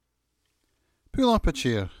Pull up a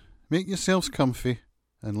chair, make yourselves comfy,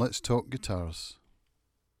 and let's talk guitars.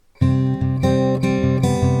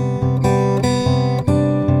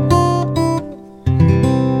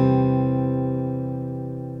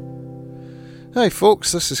 Hi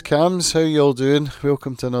folks, this is Cams. How you all doing?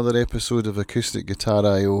 Welcome to another episode of Acoustic Guitar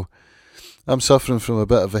I.O. I'm suffering from a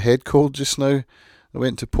bit of a head cold just now. I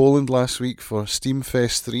went to Poland last week for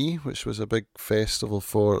Steamfest 3, which was a big festival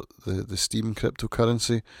for the Steam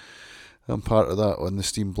cryptocurrency. I'm part of that on the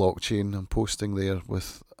Steam blockchain. I'm posting there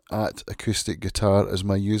with @AcousticGuitar as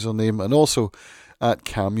my username, and also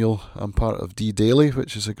 @Camule. I'm part of D-Daily,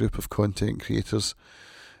 which is a group of content creators.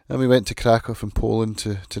 And we went to Krakow in Poland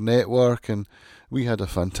to network, and we had a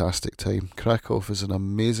fantastic time. Krakow is an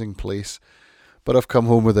amazing place, but I've come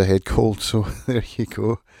home with a head cold, so there you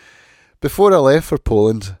go. Before I left for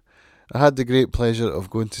Poland, I had the great pleasure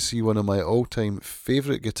of going to see one of my all-time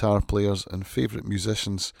favourite guitar players and favourite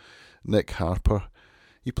musicians, Nick Harper.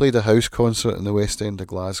 He played a house concert in the West End of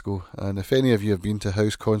Glasgow, and if any of you have been to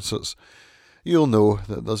house concerts, you'll know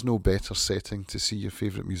that there's no better setting to see your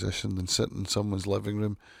favourite musician than sitting in someone's living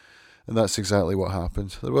room, and that's exactly what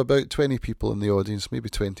happened. There were about 20 people in the audience, maybe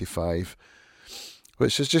 25,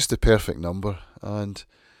 which is just the perfect number, and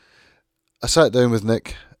I sat down with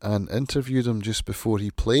Nick and interviewed him just before he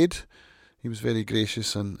played. He was very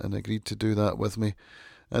gracious and agreed to do that with me.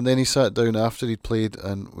 And then he sat down after he'd played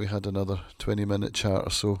and we had another 20-minute chat or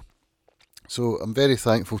so. So I'm very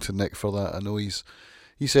thankful to Nick for that. I know he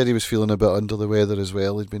said he was feeling a bit under the weather as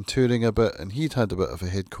well. He'd been touring a bit and he'd had a bit of a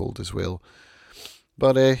head cold as well.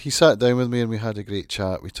 But he sat down with me and we had a great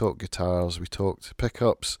chat. We talked guitars, we talked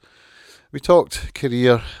pickups, we talked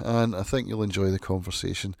career, and I think you'll enjoy the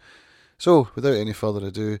conversation. So, without any further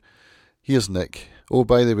ado, here's Nick. Oh,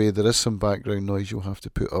 by the way, there is some background noise you'll have to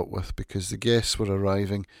put up with because the guests were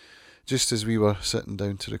arriving just as we were sitting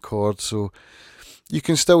down to record, so you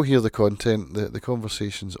can still hear the content. The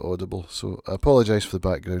conversation's audible, so I apologise for the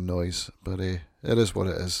background noise, but it is what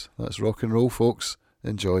it is. That's rock and roll, folks.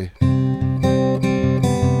 Enjoy.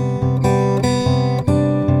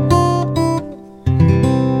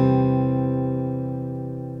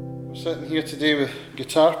 We're sitting here today with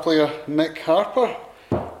guitar player Nick Harper.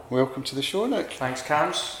 Welcome to the show, Nick. Thanks,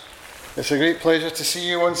 Cams. It's a great pleasure to see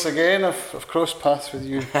you once again. I've crossed paths with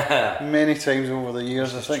you many times over the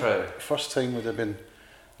years. I think true. The first time would have been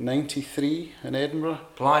 93 in Edinburgh.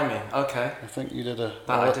 Blimey, okay. I think you did a...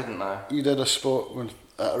 I didn't know. You did a spot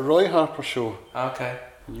at a Roy Harper show. Okay.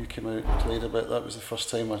 And you came out and played a bit. That was the first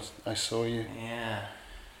time I saw you. Yeah.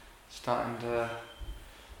 Starting to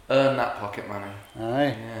earn that pocket money.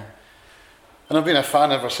 Aye. Yeah. And I've been a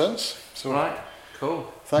fan ever since. So right,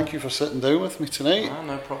 cool. Thank you for sitting down with me tonight. Ah,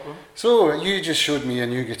 no problem. So, you just showed me a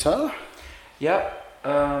new guitar. Yep.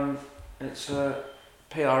 It's a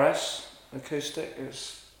PRS acoustic.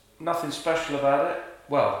 It's nothing special about it.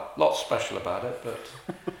 Well, lots special about it, but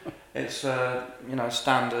it's a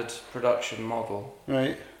standard production model.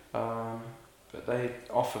 Right. But they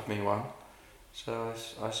offered me one, so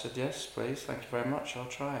I said yes, please. Thank you very much. I'll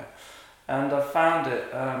try it. And I found it.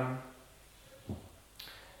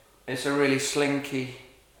 It's a really slinky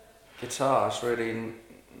guitar. It's really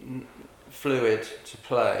fluid to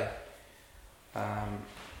play. And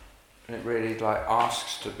it really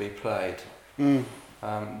asks to be played. Mm.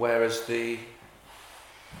 Whereas the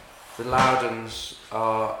Loudons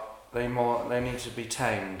they need to be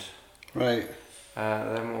tamed. Right.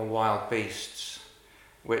 They're more wild beasts,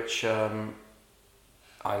 which I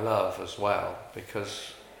love as well,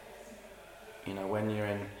 because when you're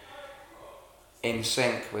in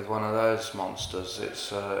sync with one of those monsters, it's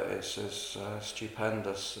this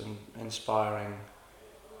stupendous and inspiring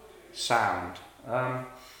sound.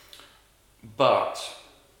 But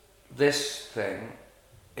this thing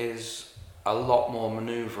is a lot more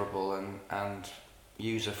manoeuvrable and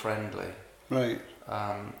user-friendly. Right.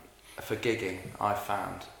 For gigging, I've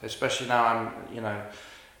found. Especially now I'm, a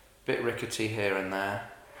bit rickety here and there.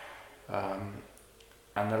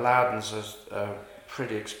 And the Loudons are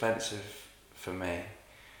pretty expensive for me.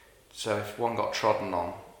 So if one got trodden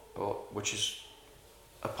on, which is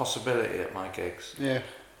a possibility at my gigs. Yeah.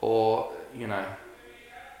 Or,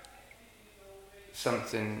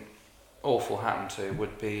 something awful happened to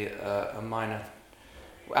would be a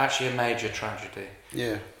major tragedy.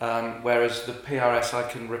 Yeah. Whereas the PRS I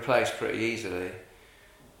can replace pretty easily.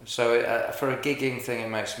 So for a gigging thing, it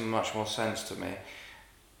makes much more sense to me.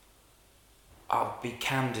 I'll be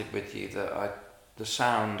candid with you that the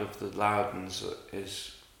sound of the Loudons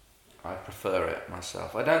I prefer it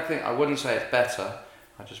myself. I wouldn't say it's better,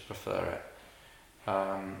 I just prefer it.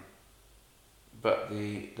 But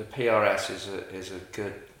the PRS is a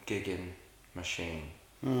good gigging machine,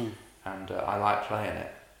 Mm. and I like playing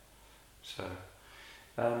it. So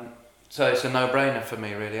it's a no-brainer for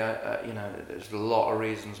me, really. There's a lot of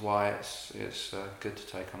reasons why it's good to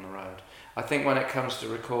take on the road. I think when it comes to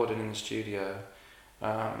recording in the studio,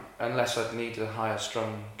 unless I'd need a higher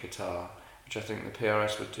strung guitar, which I think the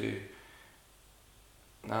PRS would do.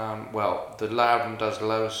 The Loudon does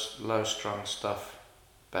low strung stuff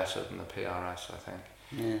better than the PRS, I think.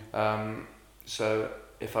 Yeah. So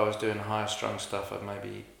if I was doing higher strung stuff, I'd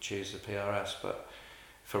maybe choose the PRS, but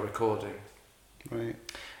for recording. Right.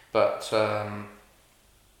 But the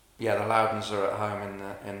Loudons are at home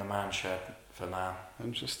in the man shed for now.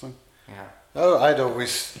 Interesting. Yeah. Oh, I'd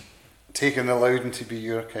always taken the Loudon to be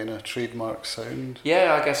your kind of trademark sound.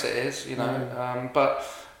 Yeah, I guess it is, but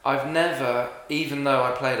I've never, even though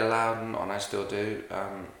I played a Loudon, and I still do,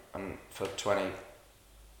 and for 20,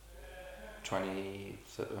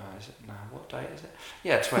 is it now, what date is it?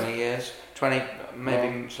 Yeah, 20 years, 20,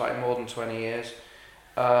 maybe slightly more than 20 years.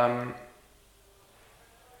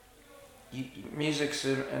 Music's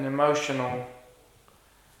an emotional,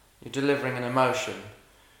 you're delivering an emotion,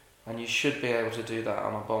 and you should be able to do that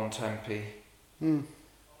on a Bon Tempi,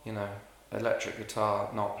 electric guitar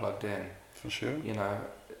not plugged in. For sure.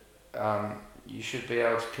 You should be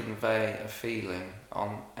able to convey a feeling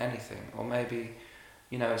on anything, or maybe,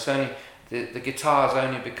 it's only the guitar's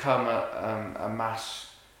only become a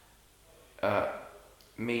mass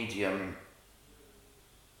medium,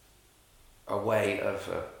 a way of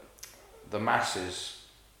the masses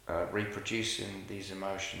reproducing these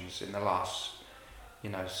emotions in the last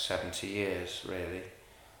 70 years, really.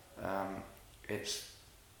 It's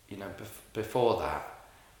before that,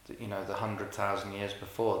 the 100,000 years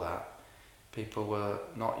before that, people were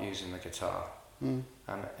not using the guitar, and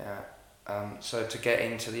so to get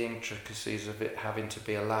into the intricacies of it having to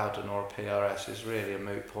be a Loudon or a PRS is really a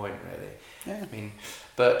moot point, really. Yeah. I mean,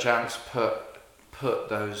 Bert Jansch put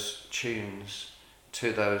those tunes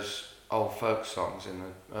to those old folk songs in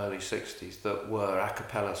the early 60s that were a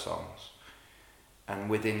cappella songs, and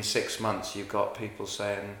within 6 months you got people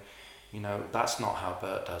saying, that's not how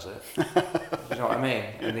Bert does it. You know what I mean?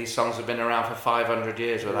 And these songs have been around for 500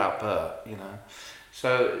 years without Bert,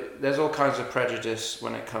 So there's all kinds of prejudice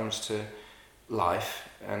when it comes to life,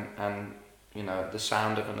 and the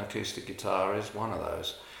sound of an acoustic guitar is one of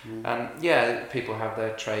those. And people have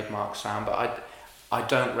their trademark sound, but I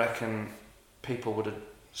don't reckon people would have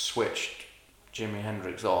switched Jimi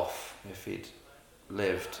Hendrix off if he'd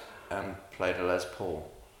lived and played a Les Paul.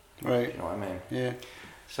 Right. You know what I mean? Yeah.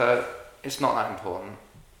 So it's not that important.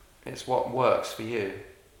 It's what works for you.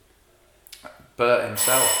 Bert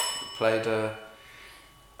himself played a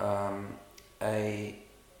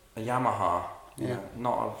Yamaha,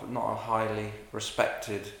 not a highly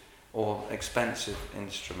respected or expensive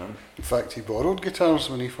instrument. In fact, he borrowed guitars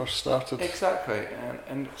when he first started. Exactly,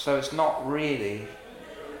 and so it's not really.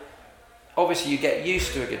 Obviously, you get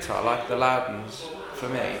used to a guitar, like the Loudons for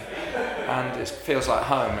me, and it feels like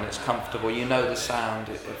home and it's comfortable. You know the sound.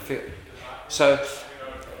 So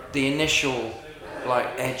the initial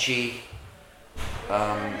edgy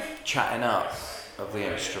chatting up of the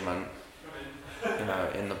instrument,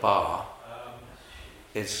 in the bar,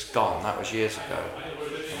 is gone. That was years ago.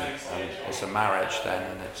 And it's a marriage then,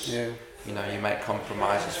 and it's you make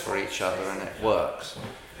compromises for each other, and it works.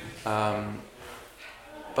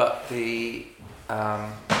 But the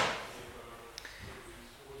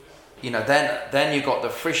then you got the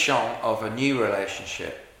frisson of a new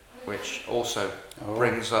relationship, which also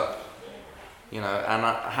brings up, and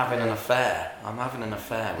having an affair. I'm having an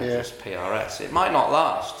affair with this PRS. It might not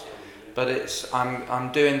last, but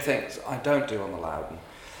I'm doing things I don't do on the Loudon.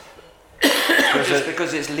 Just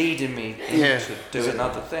because it's leading me into doing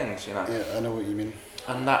other things, Yeah, I know what you mean.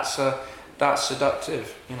 And that's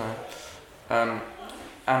seductive, and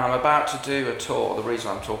I'm about to do a tour. The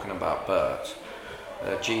reason I'm talking about Bert,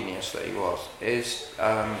 genius that he was, is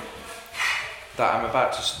that I'm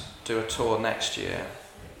about to do a tour next year.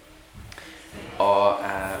 Or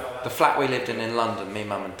the flat we lived in London, me,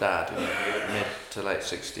 mum and dad, in the mid to late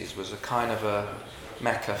 60s, was a kind of a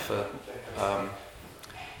mecca for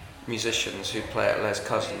musicians who play at Les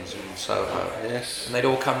Cousins in Soho. Yes. And they'd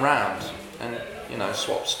all come round and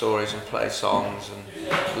swap stories and play songs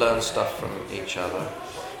and learn stuff from each other.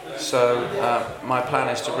 So my plan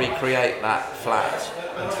is to recreate that flat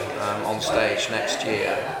on stage next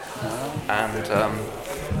year and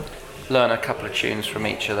learn a couple of tunes from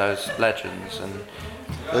each of those legends. And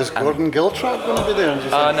is Gordon Giltrap going to be there?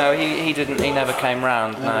 No, he didn't. He never came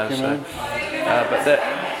round. But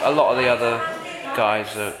a lot of the other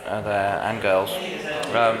guys are there, and girls.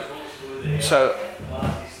 So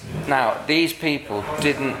Now, these people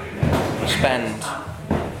didn't spend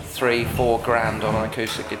 3-4 grand on an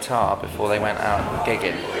acoustic guitar before they went out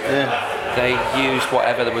gigging. Yeah. They used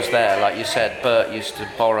whatever was there. Like you said, Bert used to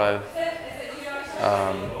borrow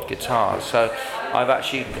guitars. So I've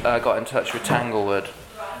actually got in touch with Tanglewood,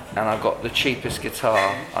 and I've got the cheapest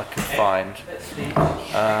guitar I could find,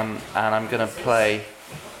 and I'm going to play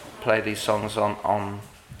these songs on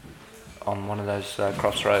one of those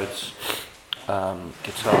Crossroads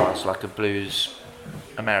guitars, like a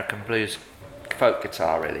American blues folk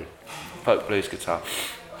guitar, really, folk blues guitar,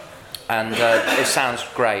 and it sounds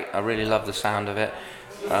great. I really love the sound of it.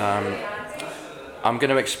 I'm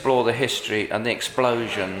going to explore the history and the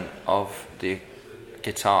explosion of the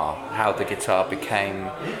guitar, how the guitar became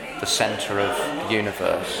the centre of the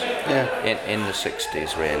universe in the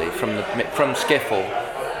 60s, really, from skiffle.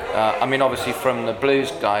 I mean, obviously from the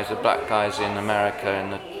blues guys, the black guys in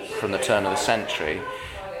America from the turn of the century,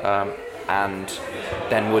 and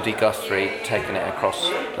then Woody Guthrie taking it across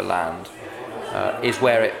the land, is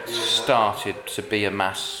where it started to be a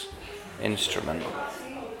mass instrument.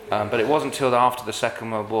 But it wasn't until after the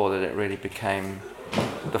Second World War that it really became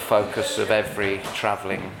the focus of every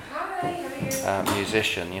travelling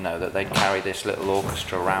musician, that they'd carry this little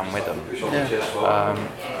orchestra around with them.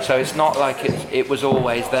 So it's not like it was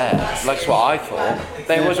always there. That's what I thought.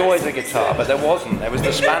 There was always a guitar, but there wasn't. There was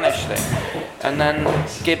the Spanish thing. And then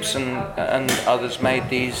Gibson and others made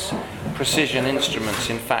these precision instruments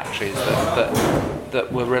in factories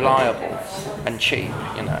that were reliable and cheap,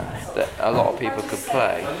 that a lot of people could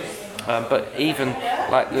play. But even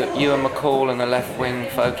like the Ewan McCall and the left wing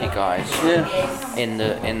folky guys in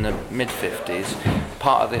the mid 50s,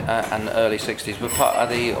 part of the and the early 60s, were part of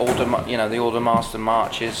the Aldermaster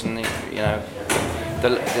marches, and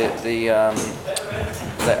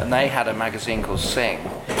and they had a magazine called Sing,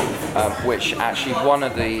 which actually one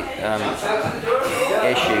of the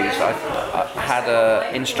issues I had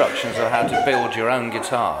instructions on how to build your own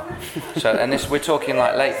guitar. So, and we're talking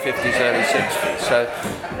like late 50s, early 60s. So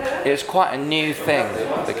it's quite a new thing,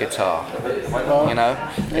 the guitar,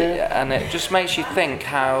 and it just makes you think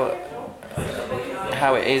how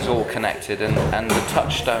it is all connected, and the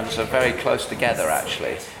touchstones are very close together.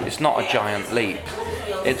 Actually, it's not a giant leap.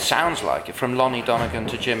 It sounds like it. From Lonnie Donegan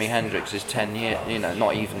to Jimi Hendrix is 10 years,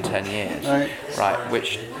 not even 10 years, right?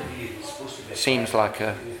 Which seems like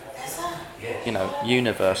a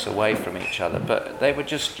universe away from each other, but they were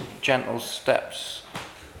just gentle steps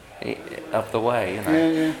of the way,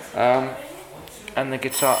 and the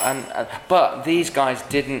guitar, but these guys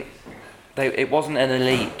didn't. It wasn't an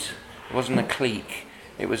elite. It wasn't a clique.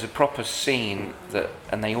 It was a proper scene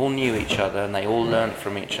and they all knew each other and they all learnt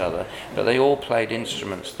from each other. But they all played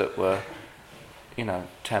instruments that were,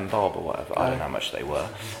 10 bob or whatever. I don't know how much they were.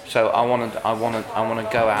 So I want to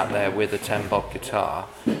go out there with a 10 bob guitar,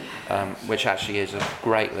 which actually is a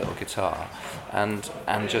great little guitar, and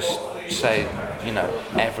just say,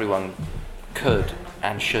 everyone could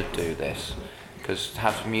and should do this, because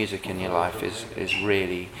having music in your life is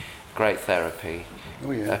really great therapy.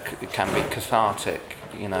 Oh, yeah. It can be cathartic,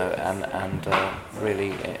 and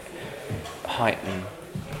really heighten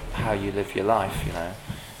how you live your life,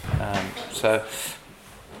 So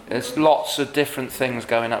there's lots of different things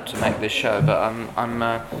going up to make this show, but I'm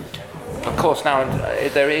of course now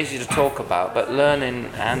they're easy to talk about, but learning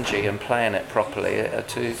Angie and playing it properly are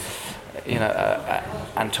two,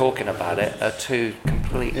 and talking about it are two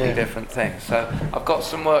completely different things. So I've got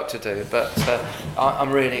some work to do, but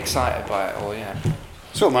I'm really excited by it all.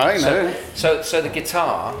 So am I now. So the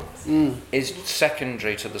guitar is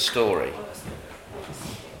secondary to the story.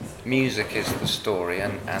 Music is the story,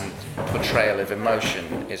 and portrayal of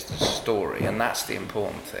emotion is the story, and that's the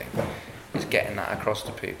important thing, is getting that across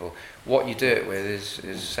to people. What you do it with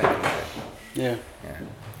is secondary. Yeah.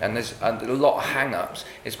 And there's a lot of hang-ups.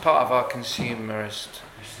 It's part of our consumerist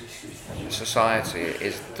society,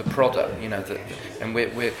 is the product, and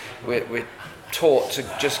we're taught to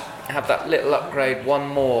just have that little upgrade, one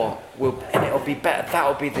more, and it'll be better.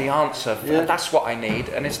 That'll be the answer. That's what I need,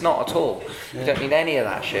 and it's not at all. You don't need any of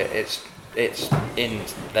that shit. It's in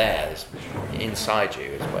there, it's inside you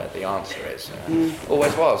is where the answer is.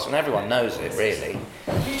 Always was, and everyone knows it. Really,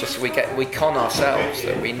 it's just we con ourselves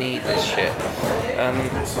that we need this shit.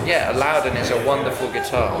 A Loudon is a wonderful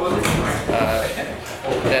guitar.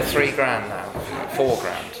 They're $3 grand now,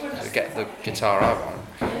 $4 to get the guitar I want.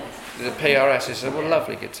 The PRS is a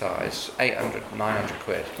lovely guitar. It's 800, 900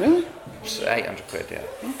 quid. Really? It's 800 quid, yeah.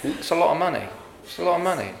 Okay. It's a lot of money.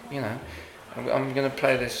 I'm going to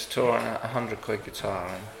play this tour on a 100 quid guitar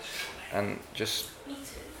and just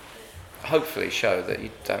hopefully show that you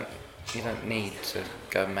don't you don't need to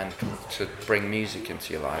go mental to bring music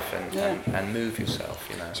into your life and move yourself,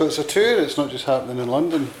 you know. So it's a tour, it's not just happening in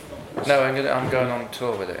London? No, I'm going on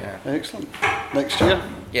tour with it, yeah. Excellent. Next year?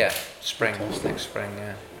 Yeah, spring, Fantastic. next spring,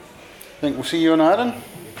 yeah. Think we'll see you on Arran?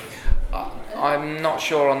 I'm not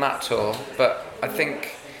sure on that tour, but I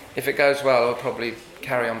think if it goes well, I'll probably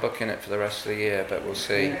carry on booking it for the rest of the year, but we'll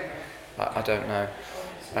see. I don't know.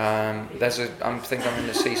 I think I'm in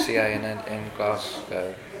the CCA in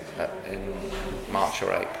Glasgow in March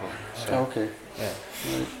or April. So, Okay. yeah.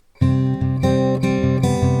 Right.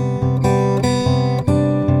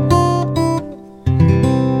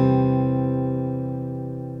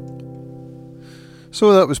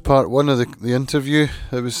 So that was part one of the interview.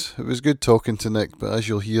 It was good talking to Nick, but as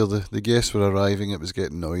you'll hear, the guests were arriving, it was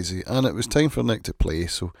getting noisy, and it was time for Nick to play,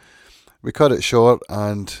 so we cut it short,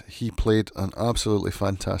 and he played an absolutely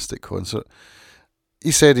fantastic concert.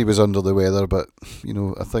 He said he was under the weather, but, you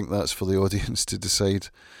know, I think that's for the audience to decide.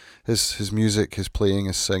 His music, his playing,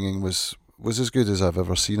 his singing was as good as I've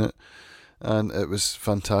ever seen it, and it was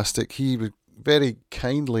fantastic. He very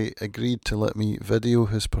kindly agreed to let me video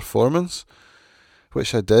his performance,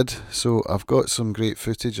 which I did, so I've got some great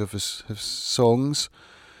footage of his songs,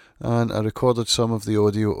 and I recorded some of the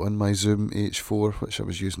audio on my Zoom H4, which I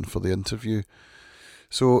was using for the interview.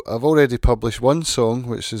 So I've already published one song,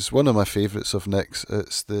 which is one of my favourites of Nick's.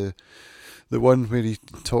 It's the one where he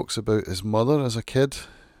talks about his mother as a kid,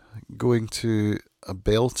 going to a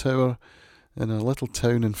bell tower in a little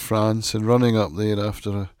town in France and running up there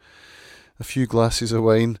after a few glasses of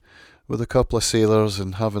wine with a couple of sailors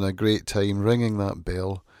and having a great time ringing that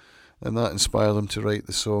bell, and that inspired him to write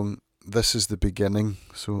the song This Is the Beginning.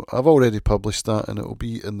 So I've already published that, and it will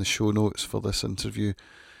be in the show notes for this interview.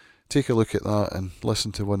 Take a look at that and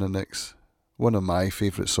listen to one of my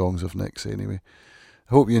favourite songs of Nick's anyway.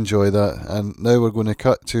 I hope you enjoy that, and now we're going to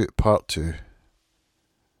cut to part two.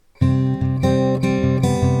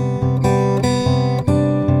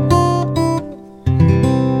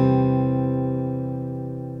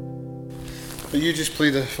 You just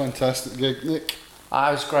played a fantastic gig, Nick. It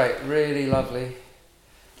was great, really lovely.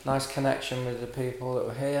 Nice connection with the people that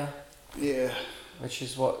were here. Yeah. Which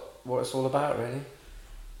is what it's all about, really.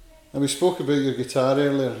 And we spoke about your guitar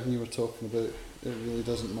earlier, and you were talking about it really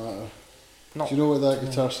doesn't matter. Do you know what that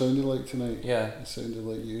guitar sounded like tonight? Yeah. It sounded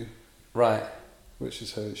like you. Right. Which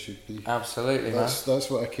is how it should be. Absolutely, that's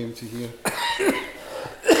what I came to hear.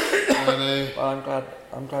 And, well,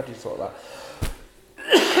 I'm glad you thought that.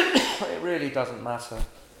 It really doesn't matter.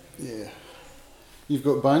 Yeah. You've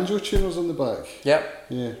got banjo tuners on the back. Yep.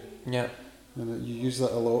 Yeah. Yeah. And you use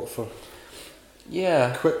that a lot for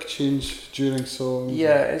quick change during songs.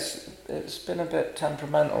 Yeah, it's been a bit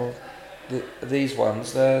temperamental. These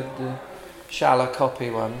ones, they're the shallow copy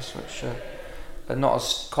ones, which are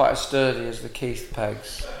not quite as sturdy as the Keith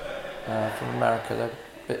pegs from America. They're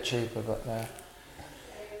a bit cheaper, but they're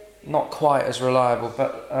not quite as reliable.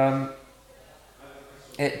 But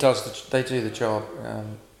they do the job.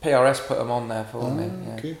 PRS put them on there for me.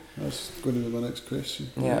 Yeah. Okay, that's going to be my next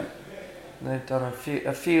question. Yeah, they've done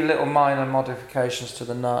a few little minor modifications to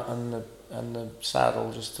the nut and the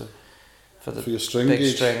saddle just for your string big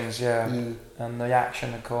gauge. Strings, yeah, and the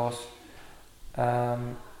action, of course.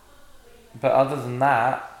 But other than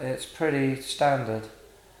that, it's pretty standard.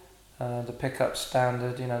 The pickup's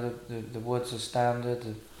standard. You know, the woods are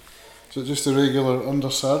standard. So just a regular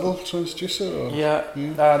under-saddle transducer? Or? Yeah.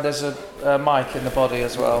 There's a mic in the body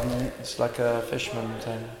as well. It's like a Fishman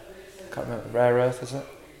thing. Can't remember, rare earth, is it?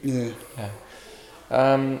 Yeah. Yeah.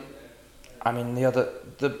 I mean,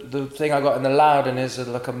 the thing I got in the Loudon is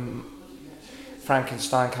like a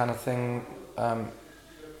Frankenstein kind of thing.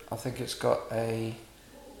 I think it's got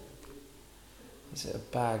is it a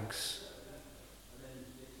Baggs?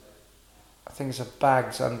 I think it's a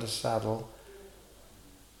Baggs under saddle.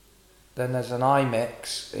 Then there's an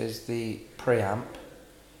iMix, is the preamp.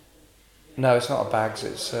 No, it's not a Baggs.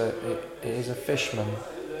 It is a Fishman,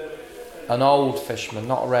 an old Fishman,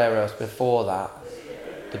 not a rare earth. Before that,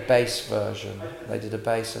 the bass version. They did a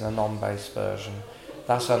bass and a non-bass version.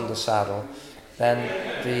 That's under saddle. Then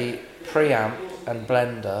the preamp and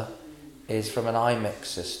blender is from an iMix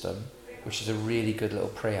system, which is a really good little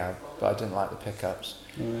preamp, but I didn't like the pickups.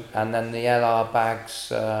 And then the LR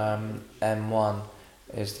Baggs M1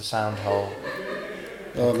 is the sound hole.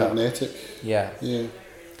 Magnetic. Yeah.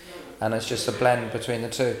 And it's just a blend between the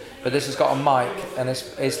two. But this has got a mic, and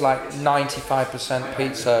it's like 95%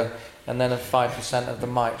 piezo, and then a 5% of the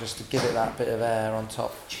mic just to give it that bit of air on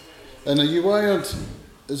top. And are you wired?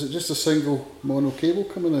 Is it just a single mono cable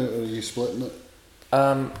coming out, or are you splitting it?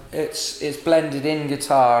 It's blended in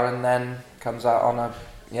guitar and then comes out on a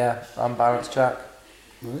Yeah, unbalanced jack.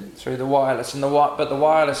 Right. Through the wireless, but the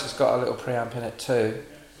wireless has got a little preamp in it too,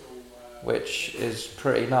 which is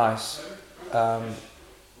pretty nice. I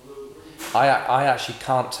actually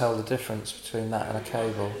can't tell the difference between that and a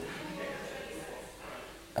cable,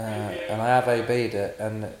 and I have AB'd it,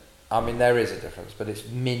 and I mean there is a difference, but it's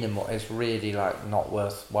minimal. It's really like not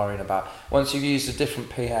worth worrying about. Once you've used a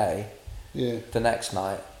different PA, the next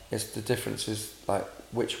night, the difference is like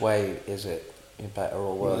which way is it better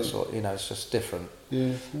or worse, or it's just different.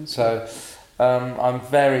 Yeah. So I'm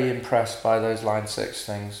very impressed by those Line 6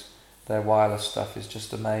 things. Their wireless stuff is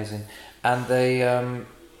just amazing, and they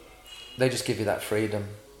just give you that freedom.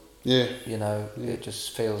 Yeah. It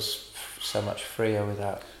just feels so much freer with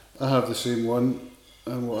that. I have the same one,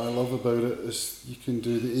 and what I love about it is you can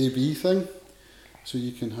do the AB thing, so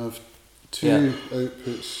you can have two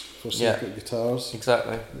outputs for separate guitars.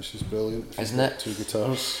 Exactly. Which is brilliant. Isn't it? Two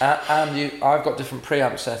guitars. And I've got different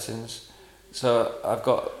preamp settings, so I've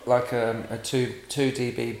got like a 2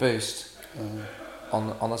 dB boost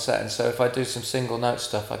on the setting. So if I do some single note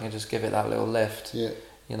stuff, I can just give it that little lift. Yeah.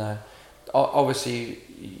 Obviously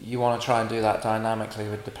you want to try and do that dynamically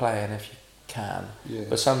with the playing if you can. Yeah.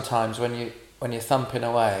 But sometimes when you're thumping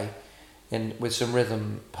away with some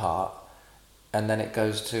rhythm part, and then it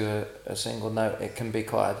goes to a single note, it can be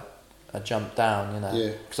quite a jump down,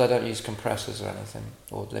 because I don't use compressors or anything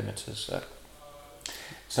or limiters.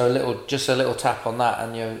 So just a little tap on that,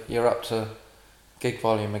 and you're up to gig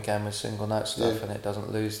volume again with single note stuff, and it doesn't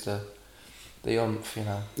lose the oomph,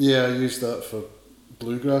 Yeah, I use that for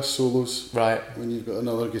bluegrass solos. Right. When you've got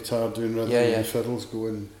another guitar doing rhythm and fiddles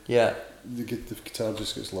going. Yeah. The guitar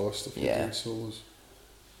just gets lost if you're doing solos.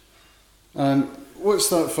 And what's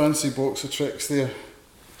that fancy box of tricks there?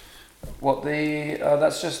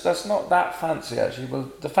 That's not that fancy actually. Well,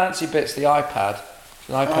 the fancy bit's the iPad. It's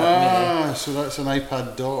an iPad Mini. So that's an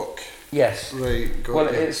iPad dock. Yes. Right. Got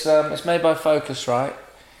well, you. it's made by Focusrite.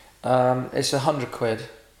 It's £100.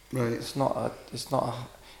 Right. It's not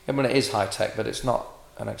I mean, it is high tech, but it's not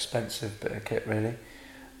an expensive bit of kit really.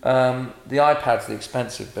 The iPad's the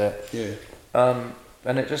expensive bit. Yeah.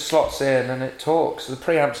 And it just slots in and it talks. The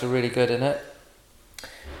preamps are really good in it,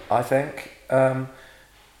 I think. And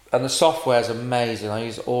the software's amazing. I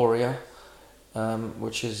use Auria,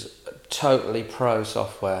 which is totally pro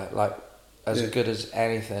software, like as good as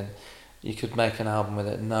anything. You could make an album with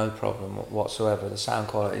it, no problem whatsoever. The sound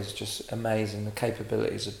quality is just amazing. The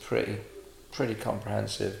capabilities are pretty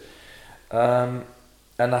comprehensive. And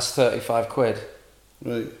that's £35.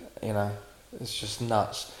 Right. It's just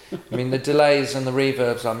nuts. I mean, the delays and the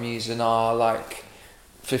reverbs I'm using are like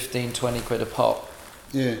 15-20 quid a pop.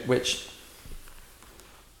 Yeah. Which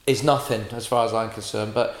is nothing as far as I'm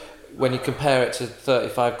concerned, but when you compare it to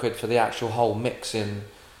 35 quid for the actual whole mixing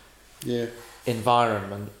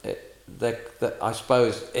environment, I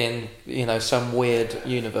suppose in some weird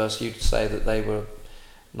universe you'd say that they were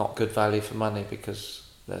not good value for money because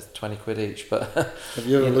they're 20 quid each. But have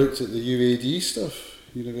you ever looked at the UAD stuff?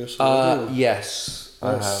 Universal Audio? Yes,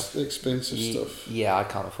 that's I have. Expensive stuff. Yeah, I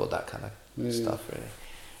can't afford that kind of stuff really.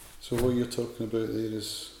 So what you're talking about there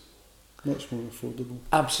is much more affordable.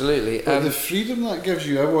 Absolutely. But the freedom that gives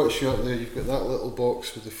you, I watch you up there, you've got that little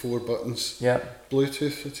box with the 4 buttons. Yeah.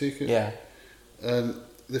 Bluetooth, I take it. Yeah. And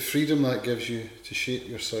the freedom that gives you to shape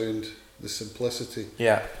your sound, the simplicity.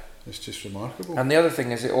 Yeah. It's just remarkable. And the other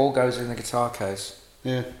thing is it all goes in the guitar case.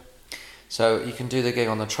 Yeah. So you can do the gig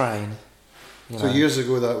on the train. So years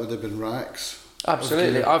ago that would have been racks.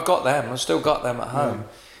 Absolutely. I've got them. I've still got them at home.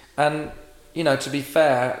 And, to be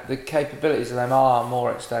fair, the capabilities of them are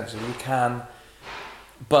more extensive. You can,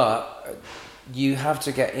 but you have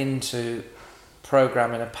to get into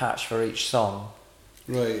programming a patch for each song.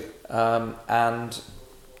 Right. And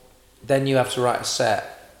then you have to write a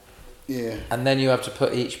set. Yeah. And then you have to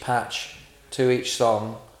put each patch to each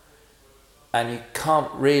song. And you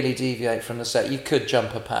can't really deviate from the set. You could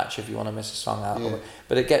jump a patch if you want to miss a song out,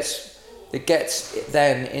 but it gets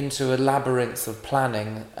then into a labyrinth of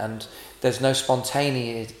planning, and there's no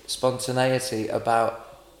spontaneity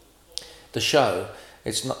about the show.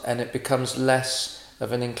 It's not, and it becomes less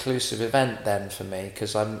of an inclusive event then for me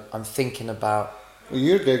because I'm thinking about. Well,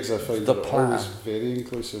 your gigs I find the are plan. always very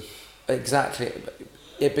inclusive. Exactly,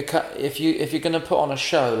 if you're going to put on a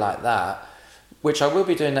show like that. Which I will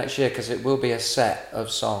be doing next year because it will be a set of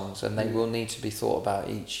songs and they will need to be thought about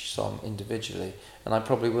each song individually, and I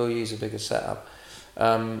probably will use a bigger setup.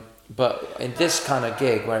 But in this kind of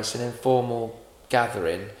gig where it's an informal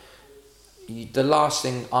gathering, the last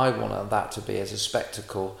thing I want that to be is a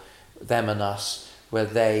spectacle, them and us, where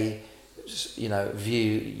they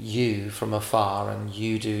view you from afar, and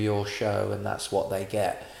you do your show, and that's what they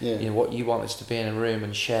get. Yeah. What you want is to be in a room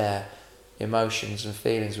and share emotions and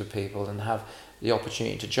feelings with people, and have the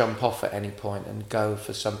opportunity to jump off at any point and go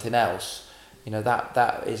for something else.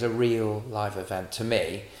 That is a real live event to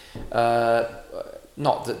me.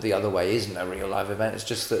 Not that the other way isn't a real live event, it's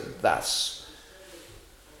just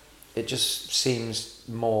it just seems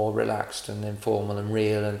more relaxed and informal and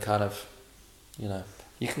real, and kind of,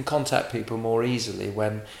 you can contact people more easily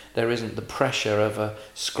when there isn't the pressure of a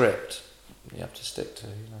script you have to stick to.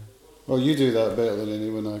 Well, you do that better than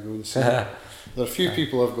anyone I go and see. There are a few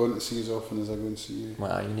people I've gone to see as often as I go and see you.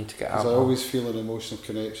 Well, you need to get out. Because I always feel an emotional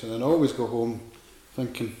connection, and I always go home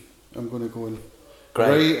thinking I'm going to go and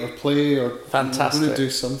Great. write or play or Fantastic. I'm going to do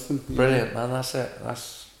something. Brilliant, man. That's it.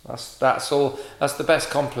 That's all. That's the best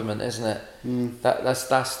compliment, isn't it? That's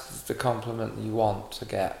the compliment you want to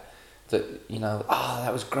get. That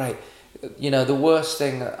that was great. The worst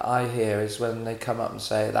thing that I hear is when they come up and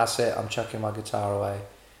say, "That's it. I'm chucking my guitar away."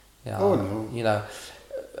 Oh no.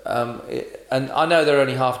 And I know they're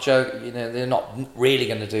only half joking. They're not really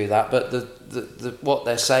going to do that. But the what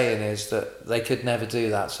they're saying is that they could never do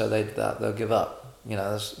that, so they'll give up.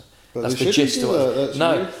 That's the gist of it.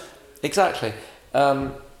 No, exactly.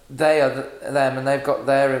 They are them, and they've got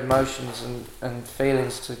their emotions and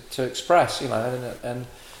feelings to express.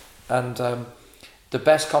 And the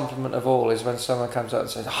best compliment of all is when someone comes up and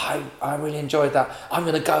says, I really enjoyed that. I'm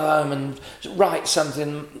going to go home and write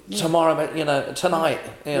something tomorrow, tonight,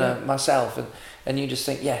 myself. And you just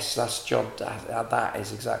think, yes, that's job. That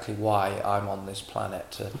is exactly why I'm on this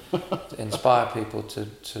planet, to inspire people to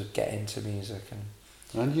get into music.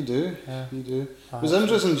 And you do, Yeah. you do. It was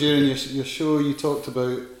interesting during your show, you talked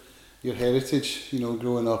about your heritage,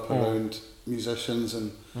 growing up around musicians,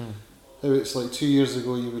 and how it's like 2 years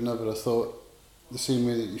ago you would never have thought the same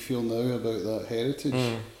way that you feel now about that heritage.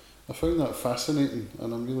 I found that fascinating,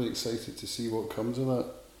 and I'm really excited to see what comes of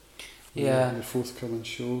that. Yeah. The forthcoming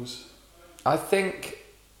shows. I think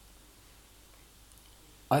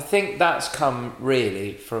that's come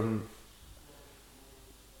really from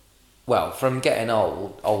getting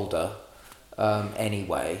older,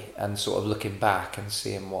 anyway, and sort of looking back and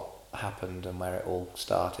seeing what happened and where it all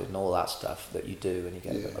started and all that stuff that you do when you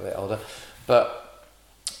get a bit older. But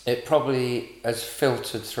it probably has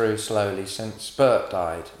filtered through slowly since Bert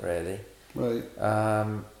died, really. Right.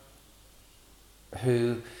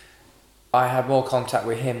 Who I had more contact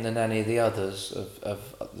with him than any of the others of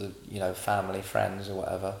the family, friends or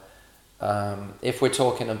whatever. If we're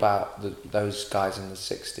talking about those guys in the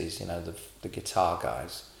 60s, the guitar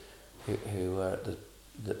guys who were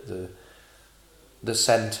the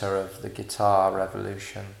centre of the guitar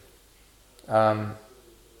revolution. And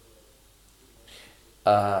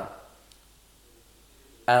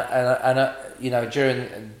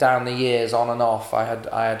during down the years, on and off, I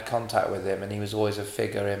had contact with him, and he was always a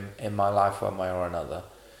figure in my life one way or another.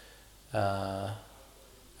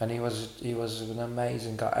 And he was an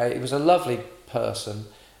amazing guy. He was a lovely person,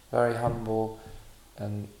 very humble,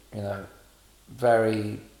 and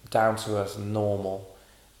very down to earth and normal,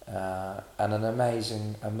 and an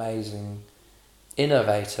amazing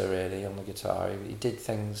innovator really on the guitar. He did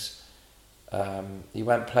things. He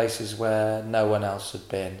went places where no one else had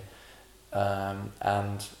been,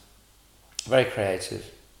 and very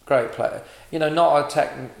creative, great player. Not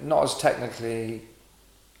as technically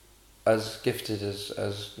as gifted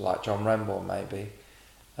as like John Renbourn maybe,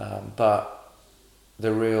 but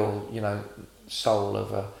the real soul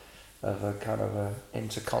of a kind of a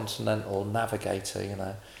intercontinental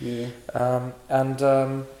navigator. Yeah.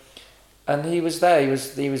 And he was there. He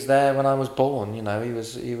was there when I was born. He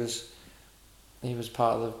was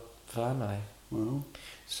part of the family. Wow.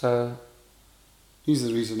 So He's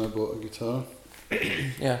the reason I bought a guitar.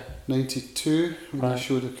 Yeah. 92 when Right. you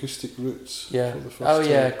showed Acoustic Roots for the first time. Oh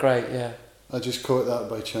yeah, great. Yeah. I just caught that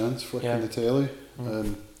by chance, flicking Yeah. the telly.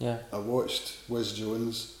 Yeah. I watched Wes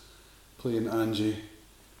Jones playing Angie,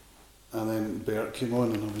 and then Bert came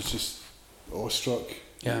on, and I was just awestruck.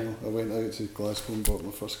 Yeah. I went out to Glasgow and bought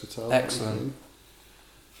my first guitar. Excellent.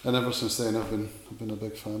 And ever since then, I've been a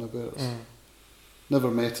big fan of Bert's. Mm.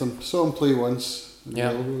 Never met him. Saw him play once in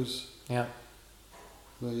Yeah. Melrose. Yeah.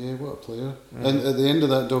 But yeah, what a player. Mm. And at the end of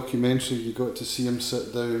that documentary, you got to see him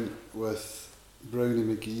sit down with Brownie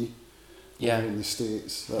McGee Yeah. over in the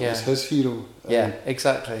States. That Yeah. was his hero. Yeah.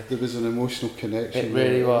 Exactly. There was an emotional connection. It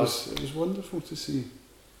really there. was. It was wonderful to see.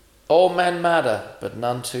 All men matter, but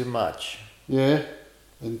none too much. Yeah.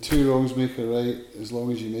 And two wrongs make a right as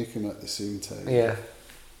long as you make them at the same time. Yeah.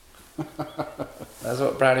 That's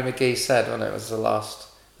what Brownie McGee said when it was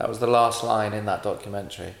that was the last line in that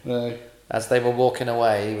documentary. Right. as they were walking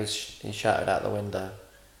away, he shouted out the window,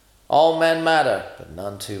 "All men matter, but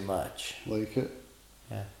none too much." Like it.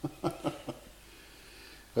 Yeah.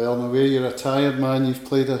 Well, I'm aware you're a tired man. You've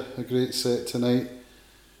played a great set tonight,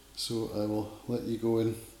 so I will let you go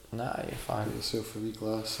and No, you're fine. get yourself a wee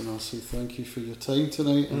glass, and I'll say thank you for your time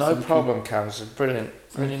tonight. and No thank problem, Cam. It's brilliant.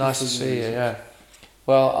 Really you nice for to your see you. music. Yeah.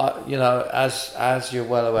 Well, as you're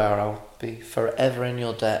well aware, I'll be forever in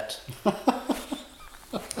your debt.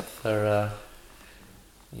 For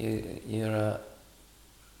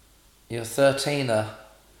you're 13er.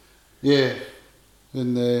 Yeah,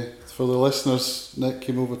 and for the listeners, Nick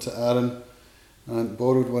came over to Aaron and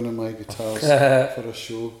borrowed one of my guitars for a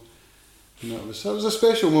show. And that was a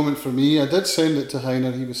special moment for me. I did send it to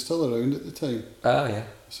Heiner. He was still around at the time. Oh yeah.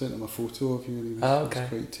 I sent him a photo of you, and he was, Oh, okay. was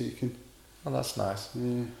quite taken. Well, that's nice.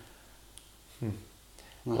 Yeah.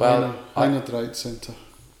 Well, Heiner Dried Centre.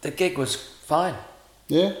 The gig was fine.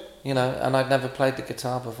 Yeah. You know, and I'd never played the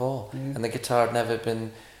guitar before, and the guitar had never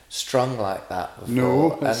been strung like that before.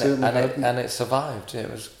 No, it certainly hadn't. and it survived. It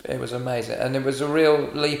was amazing, and it was a real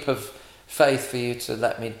leap of faith for you to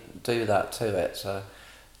let me do that to it. So,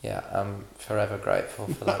 yeah, I'm forever grateful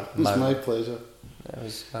for that. It was my moment. pleasure. It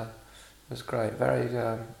was great. Very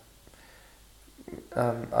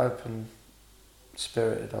open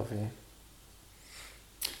spirited of you.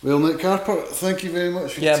 Well, Nick Harper, thank you very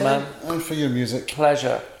much for your time man. and for your music.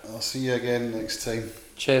 Pleasure. I'll see you again next time.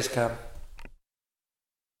 Cheers, Cam.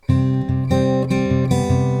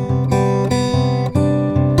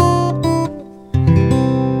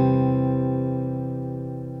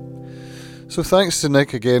 So thanks to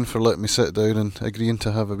Nick again for letting me sit down and agreeing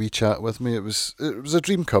to have a wee chat with me. It was a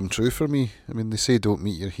dream come true for me. I mean, they say don't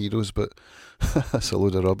meet your heroes, but that's a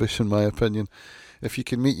load of rubbish in my opinion. If you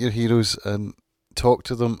can meet your heroes and talk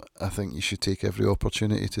to them, I think you should take every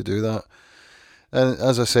opportunity to do that. And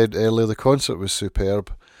as I said earlier, the concert was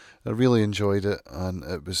superb. I really enjoyed it, and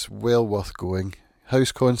it was well worth going.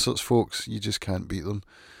 House concerts, folks, you just can't beat them.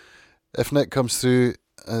 If Nick comes through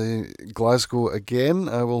Glasgow again,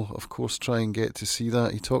 I will of course try and get to see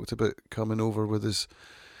that. He talked about coming over with his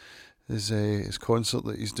concert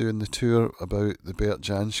that he's doing, the tour about the Bert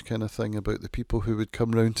Jansch kind of thing, about the people who would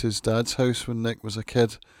come round to his dad's house when Nick was a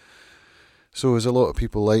kid. So there's a lot of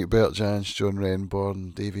people like Bert Jansch, John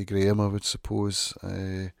Renborn, Davy Graham, I would suppose,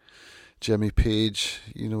 Jimmy Page,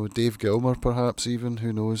 Dave Gilmour perhaps even,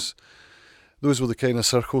 who knows. Those were the kind of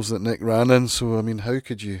circles that Nick ran in, so I mean, how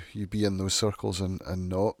could you be in those circles and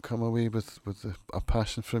not come away with a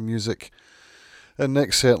passion for music? And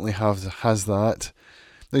Nick certainly has that.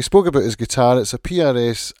 Now, he spoke about his guitar. It's a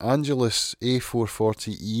PRS Angelus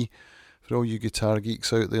A440E, for all you guitar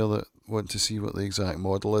geeks out there that want to see what the exact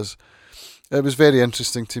model is. It was very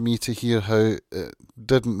interesting to me to hear how it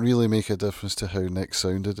didn't really make a difference to how Nick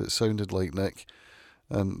sounded. It sounded like Nick,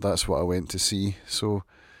 and that's what I went to see. So,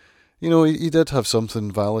 he did have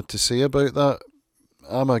something valid to say about that.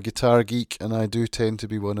 I'm a guitar geek, and I do tend to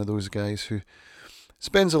be one of those guys who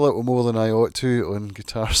spends a little more than I ought to on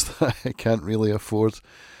guitars that I can't really afford.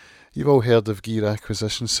 You've all heard of gear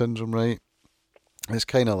acquisition syndrome, right? It's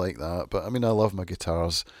kind of like that, but I mean, I love my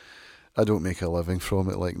guitars. I don't make a living from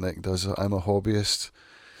it like Nick does. I'm a hobbyist.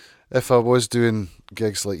 If I was doing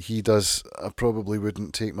gigs like he does, I probably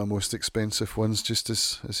wouldn't take my most expensive ones, just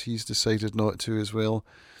as he's decided not to as well.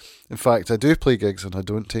 In fact, I do play gigs and I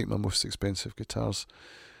don't take my most expensive guitars.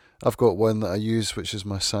 I've got one that I use, which is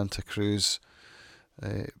my Santa Cruz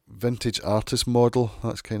vintage artist model.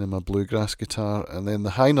 That's kind of my bluegrass guitar. And then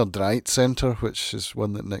the Heiner Dried Centre, which is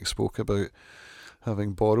one that Nick spoke about,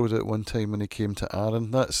 having borrowed it one time when he came to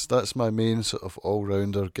Aaron. That's my main sort of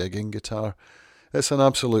all-rounder gigging guitar. It's an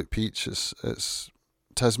absolute peach. It's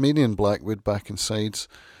Tasmanian blackwood back and sides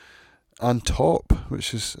and top,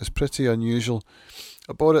 which is pretty unusual.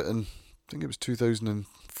 I bought it in, I think it was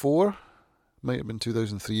 2004, might have been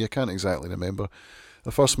 2003, I can't exactly remember. I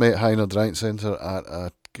first met Heiner Dried Centre at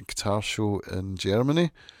a guitar show in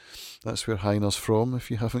Germany. That's where Heiner's from,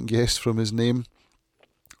 if you haven't guessed from his name.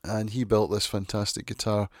 And he built this fantastic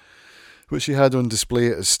guitar, which he had on display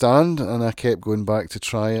at his stand, and I kept going back to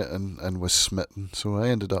try it and was smitten. So I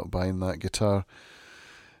ended up buying that guitar,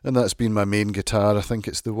 and that's been my main guitar. I think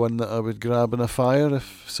it's the one that I would grab in a fire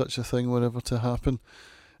if such a thing were ever to happen.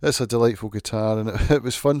 It's a delightful guitar, and it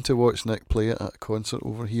was fun to watch Nick play it at a concert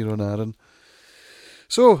over here on Aaron.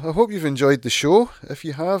 So I hope you've enjoyed the show. If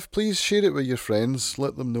you have, please share it with your friends.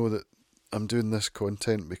 Let them know that I'm doing this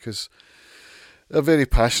content because I'm very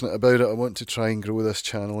passionate about it. I want to try and grow this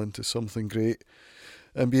channel into something great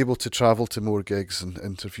and be able to travel to more gigs and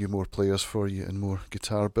interview more players for you and more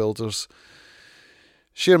guitar builders.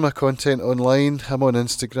 Share my content online. I'm on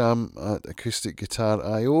Instagram at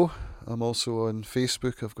acousticguitar.io. I'm also on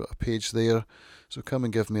Facebook. I've got a page there. So come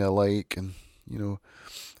and give me a like and,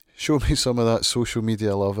 show me some of that social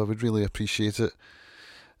media love. I would really appreciate it.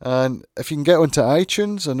 And if you can get onto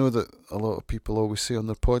iTunes, I know that a lot of people always say on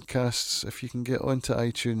their podcasts, if you can get onto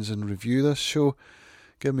iTunes and review this show,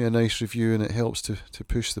 give me a nice review, and it helps to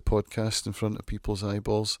push the podcast in front of people's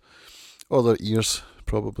eyeballs, or their ears,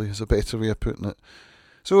 probably is a better way of putting it.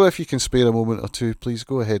 So if you can spare a moment or two, please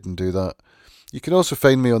go ahead and do that. You can also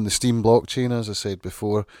find me on the Steem blockchain, as I said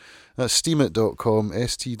before. That's steemit.com,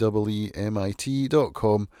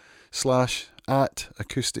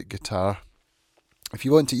 steemit.com/@acousticguitar. If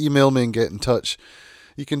you want to email me and get in touch,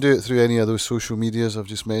 you can do it through any of those social medias I've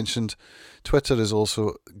just mentioned. Twitter is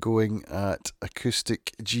also going at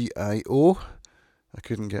acousticgio. I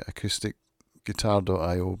couldn't get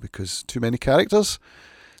acousticguitar.io because too many characters.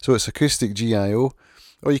 So it's acousticgio.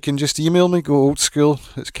 Or you can just email me, go old school.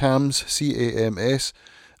 It's cams, CAMS,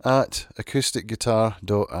 at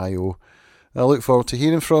acousticguitar.io. I look forward to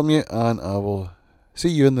hearing from you, and I will see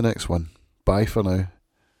you in the next one. Bye for now.